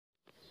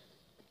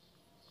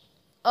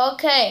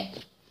Okay.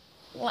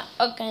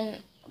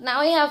 Okay.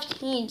 Now we have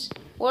teams.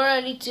 We're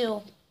ready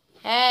to.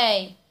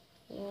 Hey.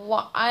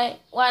 What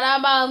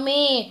about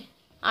me?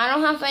 I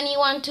don't have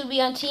anyone to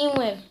be on team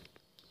with.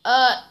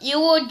 You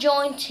will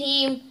join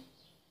team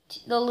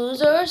the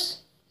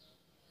losers?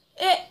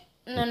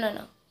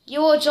 No.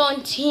 You will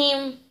join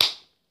team.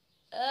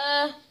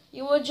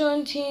 You will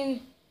join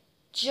team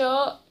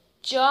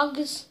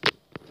Jugs.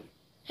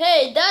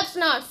 Hey, that's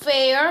not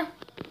fair.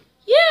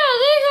 Yeah,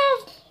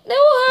 they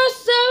will have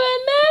 7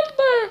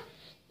 members.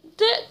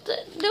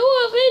 They will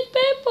have 8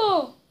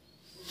 people.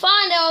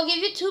 Fine, I will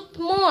give you 2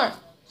 more.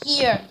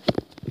 Here.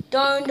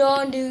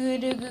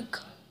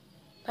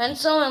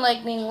 Pencil and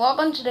Lightning,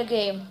 welcome to the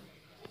game.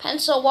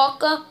 Pencil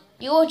Walker,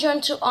 you will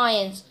join to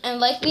Ions, and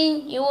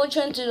Lightning, you will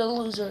join to the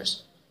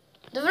losers.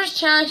 The first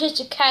challenge is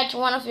to catch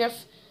one of your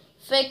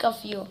fake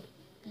of you.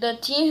 The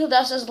team who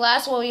does this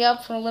last will be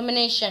up for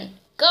elimination.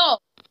 Go!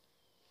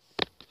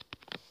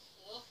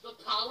 The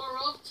power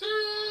of 2!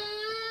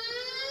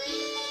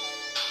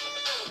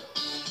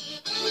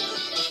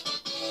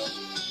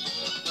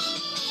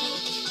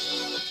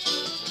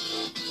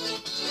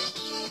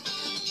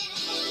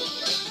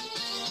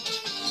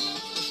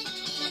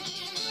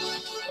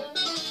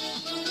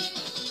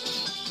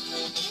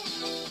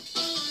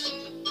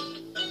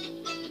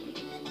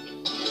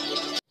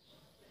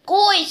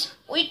 Guys,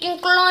 we can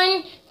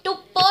climb to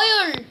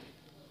fire.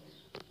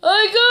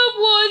 I got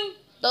one.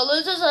 The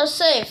losers are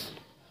safe.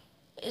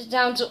 It's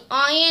down to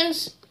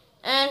Ions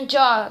and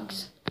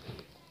Jogs.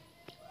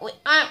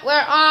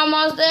 We're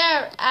almost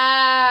there.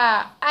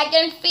 I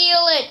can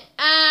feel it.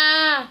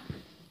 I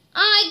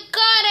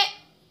got it.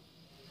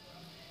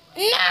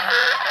 No,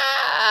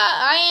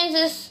 Ions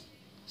is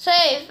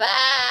safe.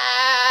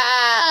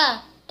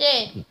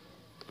 Dead.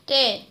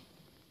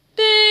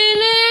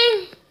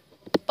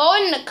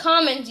 Vote in the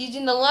comments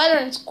using the letter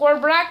and score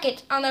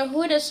brackets on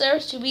who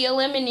deserves to be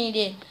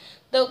eliminated.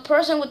 The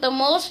person with the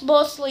most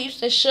votes leaves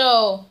the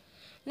show.